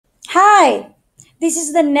Hi! This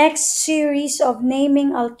is the next series of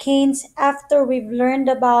naming alkanes after we've learned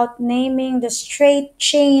about naming the straight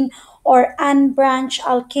chain or unbranched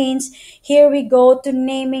alkanes. Here we go to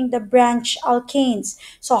naming the branch alkanes.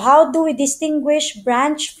 So how do we distinguish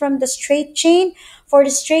branch from the straight chain? For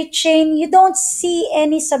the straight chain, you don't see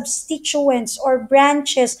any substituents or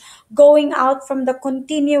branches going out from the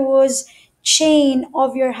continuous chain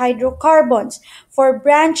of your hydrocarbons. For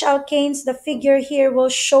branch alkanes, the figure here will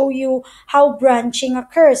show you how branching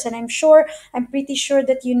occurs. And I'm pretty sure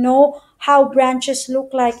that you know how branches look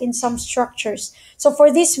like in some structures. So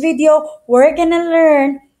for this video, we're gonna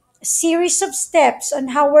learn a series of steps on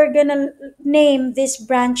how we're gonna name these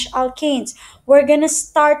branch alkanes. We're gonna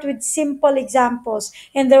start with simple examples,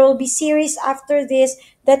 and there will be series after this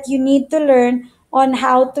that you need to learn on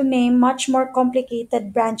how to name much more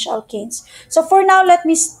complicated branch alkanes. So for now, let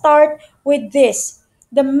me start with this.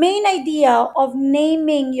 The main idea of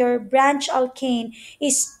naming your branch alkane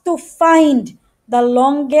is to find the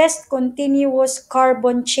longest continuous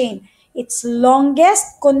carbon chain. Its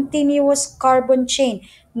longest continuous carbon chain,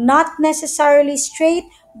 not necessarily straight,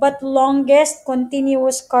 but longest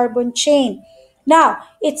continuous carbon chain. Now,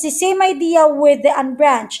 it's the same idea with the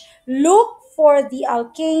unbranched. Look for the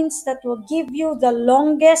alkanes that will give you the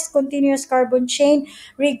longest continuous carbon chain,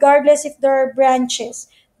 regardless if there are branches.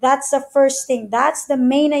 That's the first thing. That's the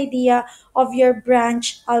main idea of your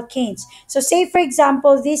branch alkanes. So say, for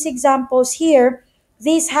example, these examples here,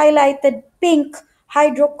 these highlighted pink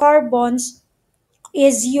hydrocarbons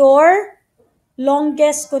is your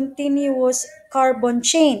longest continuous carbon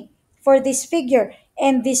chain for this figure.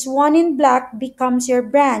 And this one in black becomes your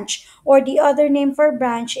branch, or the other name for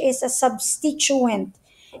branch is a substituent.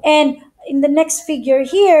 And in the next figure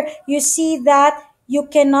here, you see that you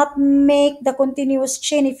cannot make the continuous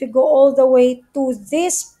chain if you go all the way to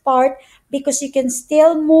this part, because you can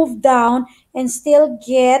still move down and still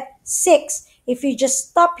get 6. If you just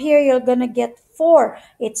stop here, you're gonna get 4.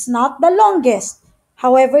 It's not the longest.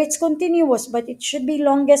 However, it's continuous, but it should be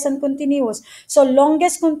longest and continuous. So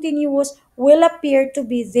longest continuous will appear to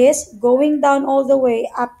be this, going down all the way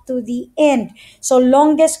up to the end. So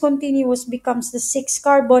longest continuous becomes the 6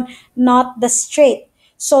 carbon, not the straight.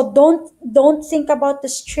 So don't think about the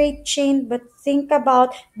straight chain, but think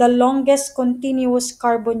about the longest continuous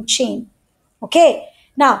carbon chain. Okay,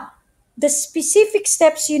 now the specific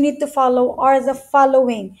steps you need to follow are the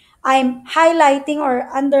following. I'm highlighting or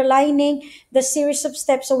underlining the series of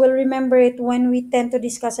steps so we'll remember it when we tend to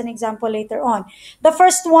discuss an example later on. The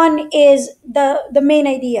first one is the main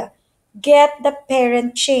idea. Get the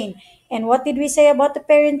parent chain. And what did we say about the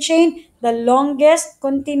parent chain? The longest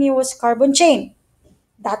continuous carbon chain.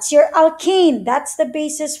 That's your alkane. That's the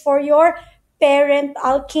basis for your parent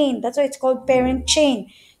alkane. That's why it's called parent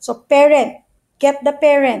chain. So parent, get the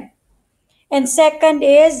parent. And second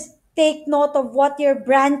is take note of what your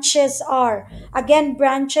branches are. Again,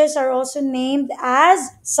 branches are also named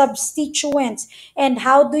as substituents. And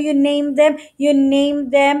how do you name them? You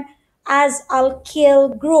name them as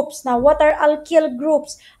alkyl groups. Now, what are alkyl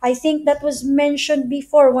groups? I think that was mentioned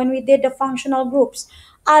before when we did the functional groups.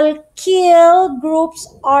 Alkyl groups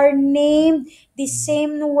are named the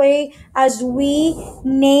same way as we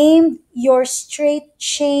named your straight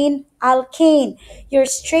chain alkane. Your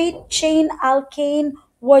straight chain alkane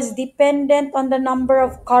was dependent on the number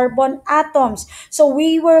of carbon atoms. So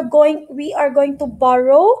we are going to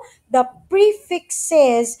borrow the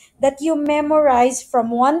prefixes that you memorize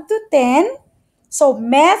from 1 to 10. So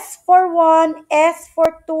meth for 1, eth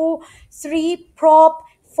for 2, 3 prop,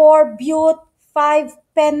 4 but, 5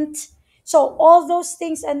 pent. So all those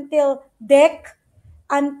things until dec,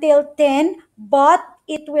 until 10, but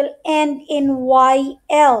it will end in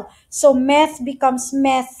YL. So meth becomes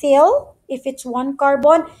methyl if it's 1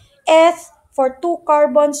 carbon. Eth for 2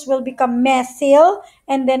 carbons will become methyl,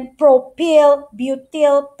 and then propyl,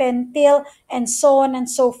 butyl, pentyl, and so on and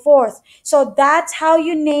so forth. So that's how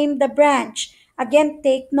you name the branch. Again,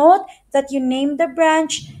 take note that you name the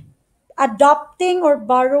branch adopting or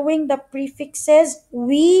borrowing the prefixes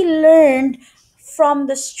we learned from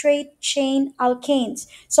the straight chain alkanes.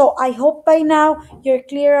 So I hope by now you're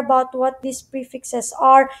clear about what these prefixes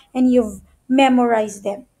are and you've memorized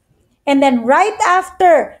them. And then right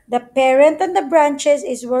after the parent and the branches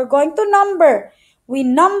is we're going to number. We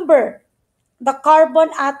number the carbon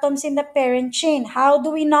atoms in the parent chain. How do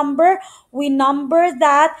we number? We number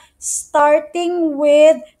that starting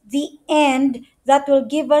with the end that will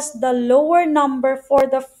give us the lower number for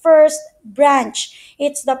the first branch.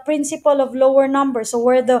 It's the principle of lower number. So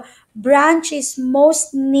where the branch is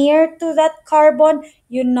most near to that carbon,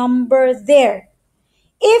 you number there.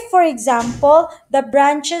 If, for example, the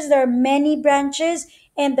branches, there are many branches,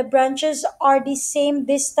 and the branches are the same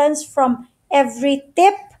distance from every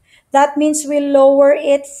tip, that means we lower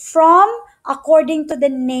it from according to the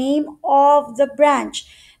name of the branch.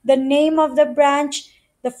 The name of the branch,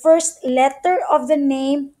 the first letter of the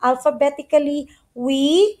name alphabetically,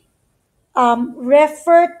 we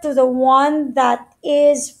refer to the one that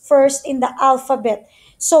is first in the alphabet.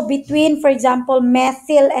 So between, for example,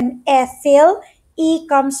 methyl and ethyl, E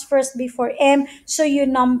comes first before M. So you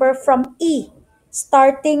number from E,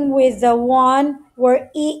 starting with the one where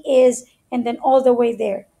E is, and then all the way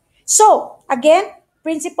there. So again,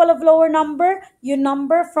 principle of lower number, you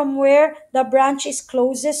number from where the branch is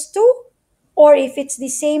closest to, or if it's the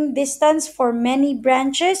same distance for many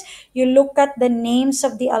branches, you look at the names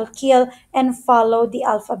of the alkyl and follow the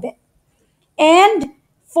alphabet. And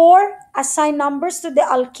four, assign numbers to the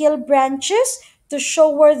alkyl branches to show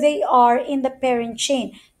where they are in the parent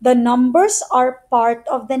chain. The numbers are part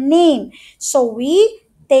of the name. So we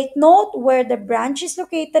take note where the branch is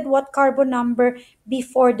located, what carbon number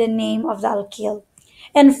before the name of the alkyl.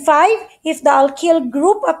 And five, if the alkyl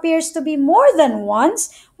group appears to be more than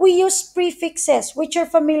once, we use prefixes, which you're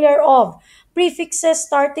familiar of. Prefixes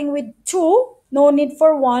starting with two, no need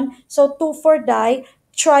for one, so two for di,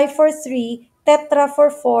 tri for three, tetra for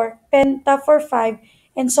four, penta for five,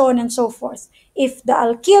 and so on and so forth. If the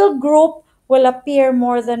alkyl group will appear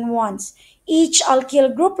more than once, each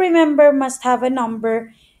alkyl group, remember, must have a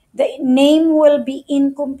number. The name will be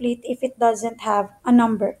incomplete if it doesn't have a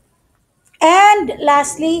number. And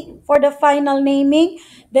lastly, for the final naming,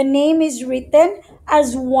 the name is written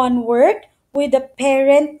as one word with the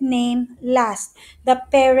parent name last. The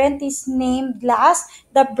parent is named last,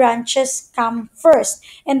 the branches come first.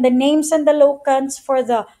 And the names and the locants for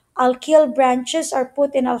the alkyl branches are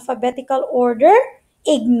put in alphabetical order,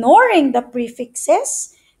 ignoring the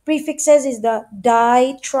prefixes. Prefixes is the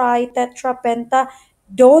di, tri, tetra, penta.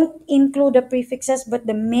 Don't include the prefixes but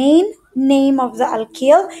the main name of the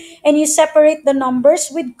alkyl, and you separate the numbers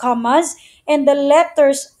with commas and the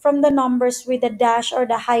letters from the numbers with a dash or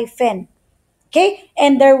the hyphen. Okay?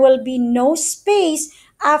 And there will be no space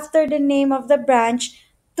after the name of the branch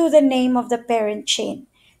to the name of the parent chain.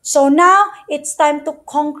 So now it's time to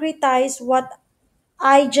concretize what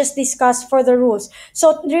I just discussed for the rules.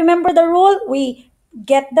 So remember the rule, we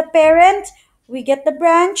get the parent, we get the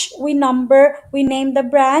branch, we number, we name the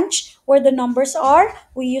branch where the numbers are,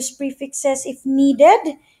 we use prefixes if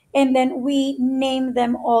needed, and then we name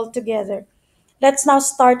them all together. Let's now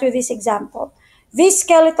start with this example. This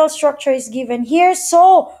skeletal structure is given here.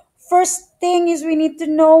 So first thing is we need to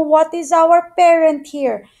know what is our parent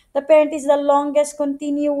here. The parent is the longest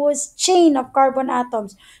continuous chain of carbon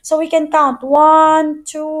atoms. So we can count 1,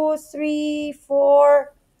 2, 3,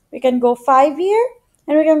 4. We can go 5 here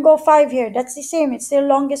and we can go 5 here. That's the same. It's still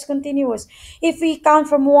longest continuous. If we count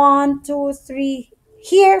from 1, 2, 3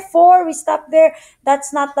 here, 4, we stop there.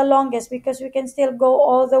 That's not the longest because we can still go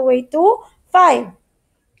all the way to 5.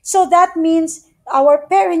 So that means our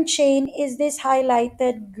parent chain is this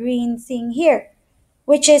highlighted green thing here,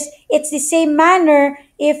 which is, it's the same manner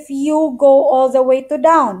if you go all the way to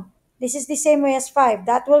down. This is the same way as 5.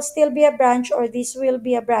 That will still be a branch, or this will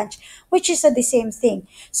be a branch, which is the same thing.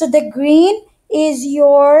 So the green is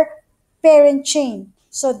your parent chain.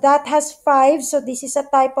 So that has 5. So this is a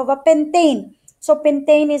type of a pentane. So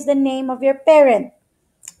pentane is the name of your parent.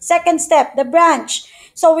 Second step, the branch.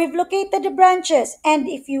 So we've located the branches, and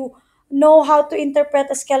if you know how to interpret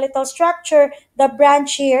a skeletal structure, the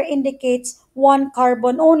branch here indicates one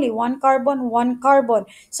carbon only, one carbon, one carbon.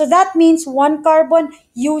 So that means one carbon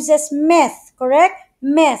uses meth, correct?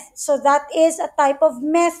 Meth. So that is a type of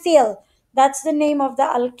methyl. That's the name of the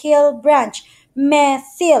alkyl branch,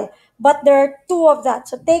 methyl. But there are two of that.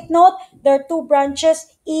 So take note, there are two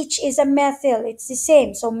branches. Each is a methyl. It's the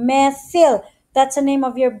same. So methyl. That's the name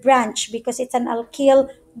of your branch because it's an alkyl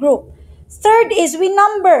group. Third is we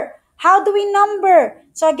number. How do we number?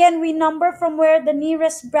 So again, we number from where the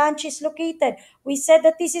nearest branch is located. We said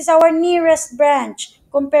that this is our nearest branch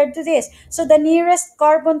compared to this. So the nearest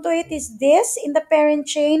carbon to it is this in the parent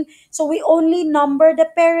chain. So we only number the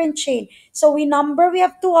parent chain. So we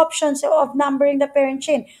have two options of numbering the parent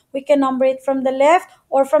chain. We can number it from the left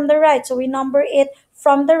or from the right. So we number it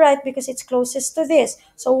from the right because it's closest to this.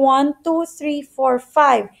 So 1, 2, 3, 4,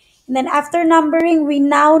 5. And then after numbering, we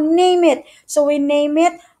now name it. So we name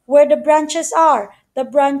it where the branches are. The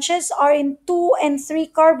branches are in 2 and 3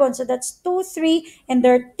 carbons. So that's 2, 3, and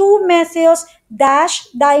there are 2 methyls, dash,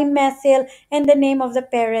 dimethyl, and the name of the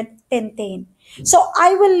parent, pentane. So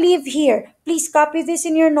I will leave here. Please copy this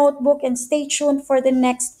in your notebook and stay tuned for the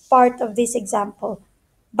next part of this example.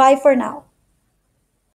 Bye for now.